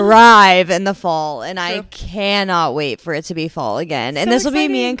I thrive in the fall, and I cannot wait for it to be fall again. And this will be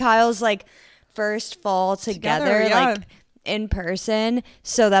me and Kyle's like first fall together like in person.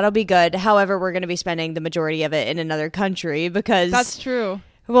 So that'll be good. However, we're going to be spending the majority of it in another country because that's true.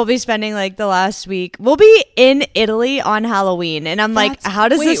 We'll be spending like the last week. We'll be in Italy on Halloween. And I'm like, how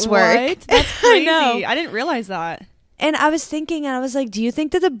does this work? What? That's crazy. I didn't realize that. And I was thinking, and I was like, do you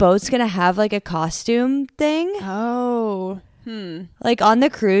think that the boat's going to have like a costume thing? Oh, like on the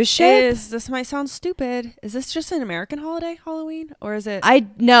cruise ship? This might sound stupid. Is this just an American holiday, Halloween? Or is it?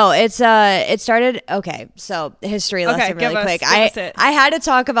 No, it's it started. Okay, so history lesson really quick. I had to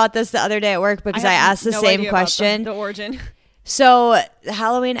talk about this the other day at work because I asked the same question. The origin. So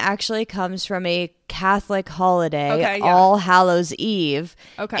Halloween actually comes from a Catholic holiday, All Hallows Eve.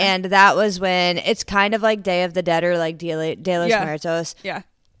 Okay. And that was when it's kind of like Day of the Dead or like Dia de los Muertos. Yeah.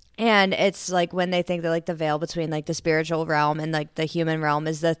 And it's like when they think that like the veil between like the spiritual realm and like the human realm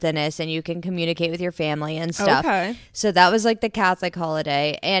is the thinnest, and you can communicate with your family and stuff. Okay. So that was like the Catholic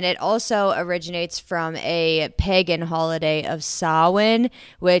holiday. And it also originates from a pagan holiday of Samhain,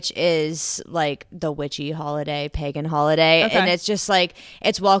 which is like the witchy holiday, pagan holiday. Okay. And it's just like,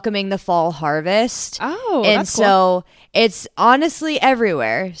 it's welcoming the fall harvest. Oh, and that's so cool. It's honestly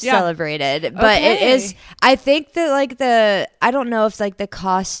everywhere celebrated, but it is, I think that like I don't know if like the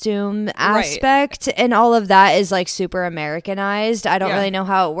costume aspect and all of that is like super Americanized. I don't really know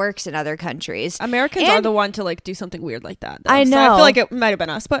how it works in other countries. Americans are the one to like do something weird like that, though. I know. So I feel like it might have been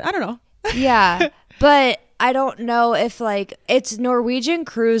us, but I don't know. Yeah. But I don't know if like it's Norwegian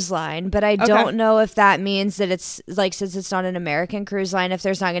Cruise Line, but I don't know if that means that it's like, since it's not an American cruise line, if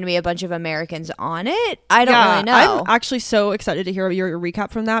there's not going to be a bunch of Americans on it. I don't really know. I'm actually so excited to hear your recap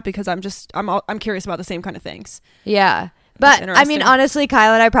from that, because I'm curious about the same kind of things. Yeah. But I mean, honestly,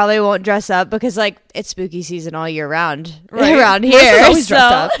 Kyle and I probably won't dress up because like it's spooky season all year round around here. Always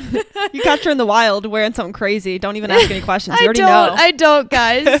dressed up. You catch her in the wild wearing something crazy. Don't even ask any questions. You already know. I don't,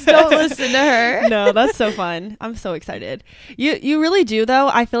 guys. Don't listen to her. No, that's so fun. I'm so excited. You really do though.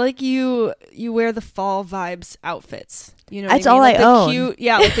 I feel like you wear the fall vibes outfits. You know, that's all I own.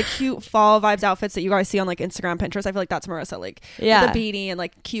 Like the cute fall vibes outfits that you guys see on like Instagram, Pinterest. I feel like that's Marissa. Like the beanie and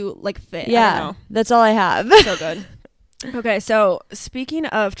like cute like fit. Yeah, I don't know. That's all I have. So good. Okay, so speaking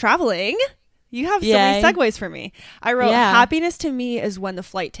of traveling, you have so many segues for me. I wrote, happiness to me is when the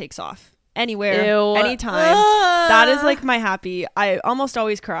flight takes off. Anywhere, anytime. That is like my happy. I almost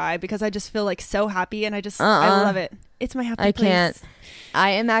always cry because I just feel like so happy, and I love it. It's my happy place. Can't. I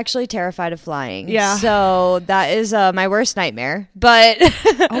am actually terrified of flying. Yeah. So that is my worst nightmare. But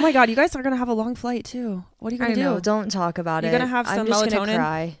oh my God, you guys are going to have a long flight too. What are you going to do? No, don't talk about it. You're going to have some I'm just melatonin? Gonna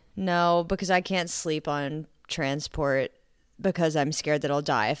cry. No, because I can't sleep on transport because I'm scared that I'll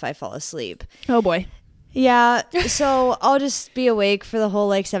die if I fall asleep. Oh boy. Yeah, so I'll just be awake for the whole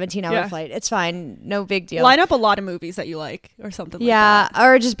like 17-hour flight. It's fine. No big deal. Line up a lot of movies that you like or something like that. Yeah,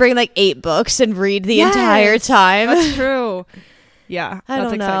 or just bring like 8 books and read the entire time. That's true. Yeah, I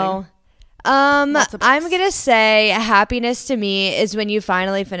don't know. I'm going to say happiness to me is when you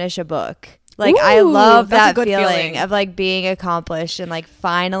finally finish a book. Like, I love that feeling of like being accomplished and like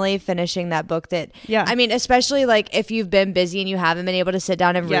finally finishing that book I mean, especially like if you've been busy and you haven't been able to sit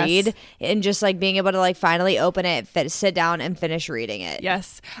down and read, and just like being able to like finally open it, sit down and finish reading it.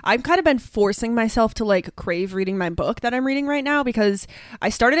 Yes. I've kind of been forcing myself to like crave reading my book that I'm reading right now, because I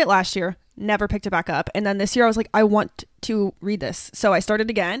started it last year, never picked it back up. And then this year I was like, I want to read this. So I started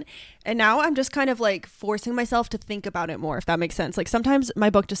again. And now I'm just kind of like forcing myself to think about it more, if that makes sense. Like sometimes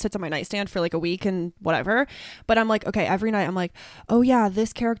my book just sits on my nightstand for like a week and whatever. But I'm like, okay, every night I'm like, oh yeah,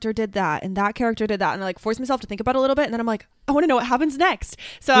 this character did that and that character did that. And I like force myself to think about it a little bit. And then I'm like, I want to know what happens next.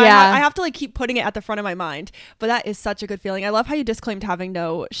 So I have to like keep putting it at the front of my mind. But that is such a good feeling. I love how you disclaimed having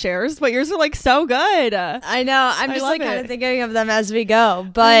no shares, but yours are like so good. I know. I'm just like kind of thinking of them as we go.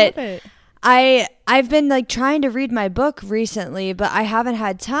 But I've been like trying to read my book recently, but I haven't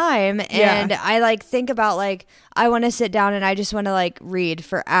had time. And I like think about like, I want to sit down and I just want to like read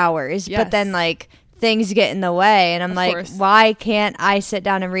for hours, but then like things get in the way and I'm like, why can't I sit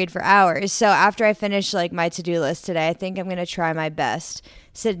down and read for hours? So after I finish like my to-do list today, I think I'm going to try my best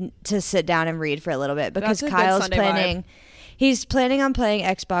to sit down and read for a little bit, because Kyle's planning. He's planning on playing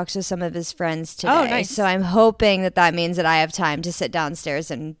Xbox with some of his friends today. Oh, nice. So I'm hoping that means that I have time to sit downstairs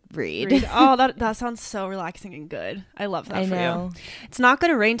and read. Oh, that sounds so relaxing and good. I love that for you. It's not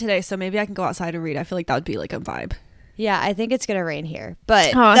going to rain today, so maybe I can go outside and read. I feel like that would be like a vibe. Yeah, I think it's going to rain here,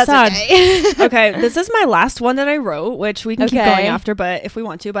 but that's sad. Okay. Okay, this is my last one that I wrote, which we can keep going after, but if we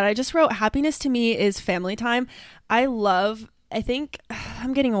want to. But I just wrote, happiness to me is family time. I think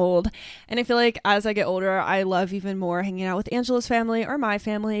I'm getting old, and I feel like as I get older, I love even more hanging out with Angela's family or my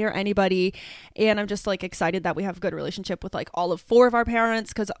family or anybody. And I'm just like excited that we have a good relationship with like all of 4 of our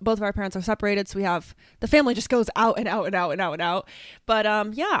parents, because both of our parents are separated. So the family just goes out and out and out and out and out. But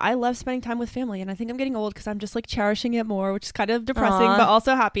I love spending time with family, and I think I'm getting old because I'm just like cherishing it more, which is kind of depressing, but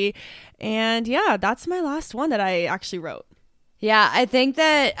also happy. And yeah, that's my last one that I actually wrote. Yeah, I think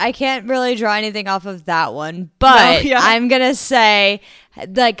that I can't really draw anything off of that one, but I'm going to say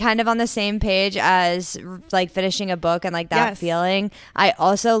like kind of on the same page as like finishing a book and like that feeling. I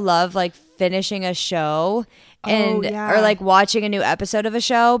also love like finishing a show or like watching a new episode of a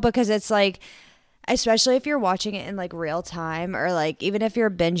show, because it's like, especially if you're watching it in like real time, or like even if you're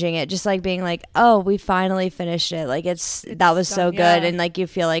binging it, just like being like, oh, we finally finished it, like that was so good, and like you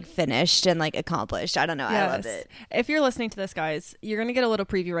feel like finished and like accomplished. I don't know. I love it. If you're listening to this, guys, you're gonna get a little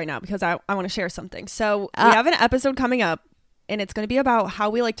preview right now, because I want to share something. So we have an episode coming up, and it's going to be about how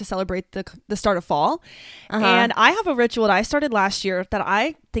we like to celebrate the start of fall. And I have a ritual that I started last year that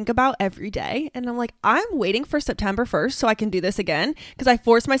I think about every day. And I'm like, I'm waiting for September 1st so I can do this again, because I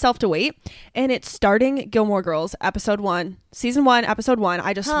forced myself to wait. And it's starting Gilmore Girls, season 1, episode 1.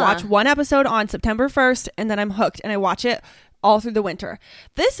 I just watch one episode on September 1st, and then I'm hooked, and I watch it all through the winter.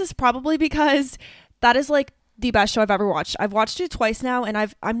 This is probably because that is like the best show I've ever watched. I've watched it twice now, and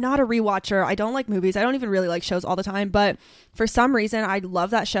I'm not a rewatcher. I don't like movies. I don't even really like shows all the time, but for some reason I love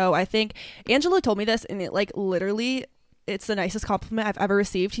that show. I think Angelo told me this, and it like literally it's the nicest compliment I've ever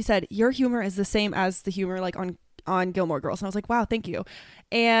received. He said, your humor is the same as the humor like on Gilmore Girls. And I was like, wow, thank you.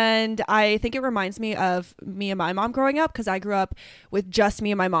 And I think it reminds me of me and my mom growing up, because I grew up with just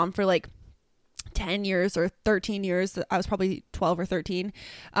me and my mom for like 10 years or 13 years. I was probably 12 or 13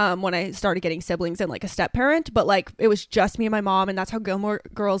 when I started getting siblings and like a step parent, but like it was just me and my mom, and that's how Gilmore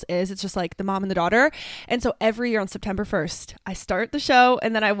Girls is. It's just like the mom and the daughter. And so every year on September 1st I start the show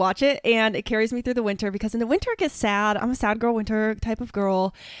and then I watch it, and it carries me through the winter, because in the winter it gets sad. I'm a sad girl winter type of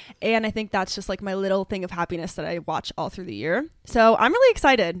girl, and I think that's just like my little thing of happiness that I watch all through the year. So I'm really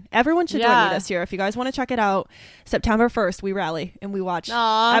excited. Everyone should join me this year. If you guys want to check it out, September 1st we rally and we watch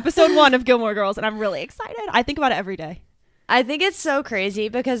episode 1 of Gilmore Girls, and I'm really excited. I think about it every day. I think it's so crazy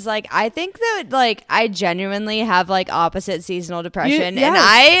because like I think that like I genuinely have like opposite seasonal depression, and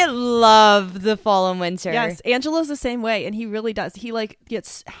I love the fall and winter. Yes, Angelo's the same way, and he really does. He like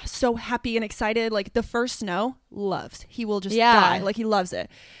gets so happy and excited. Like the first snow, loves. He will just die. Like he loves it.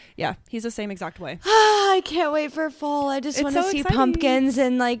 Yeah, he's the same exact way. I can't wait for fall. I just want to see pumpkins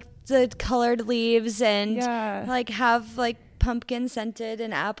and like the colored leaves and like have like pumpkin scented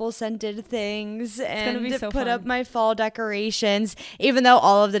and apple scented things, and put up my fall decorations, even though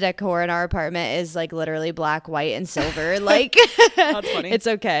all of the decor in our apartment is like literally black, white, and silver. Like that's funny. It's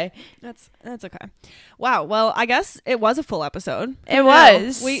okay. That's okay. Wow. Well, I guess it was a full episode. It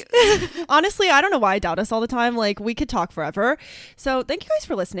was. We honestly, I don't know why I doubt us all the time. Like we could talk forever. So thank you guys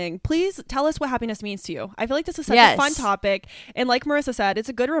for listening. Please tell us what happiness means to you. I feel like this is such a fun topic, and like Marissa said, it's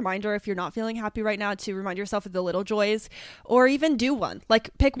a good reminder if you're not feeling happy right now to remind yourself of the little joys, or even do one.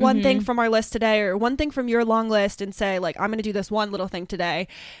 Like pick one thing from our list today, or one thing from your long list, and say like, I'm going to do this one little thing today,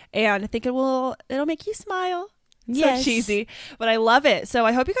 and I think it'll make you smile. Yes. So cheesy, but I love it. So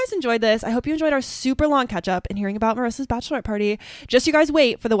I hope you guys enjoyed this. I hope you enjoyed our super long catch up and hearing about Marissa's bachelorette party. Just you guys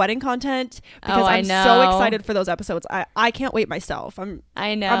wait for the wedding content, because I'm so excited for those episodes. I can't wait myself.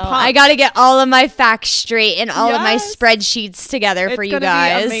 I know. I got to get all of my facts straight and all of my spreadsheets together for you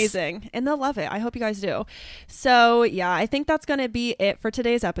guys. It's amazing, and they'll love it. I hope you guys do. So yeah, I think that's going to be it for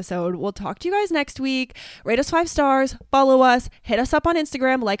today's episode. We'll talk to you guys next week. Rate us 5 stars, follow us, hit us up on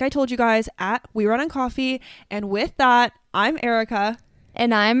Instagram, like I told you guys, at We Run on Coffee. And with that, I'm Erica.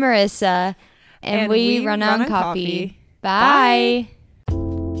 And I'm Marissa. And we run on coffee. Bye.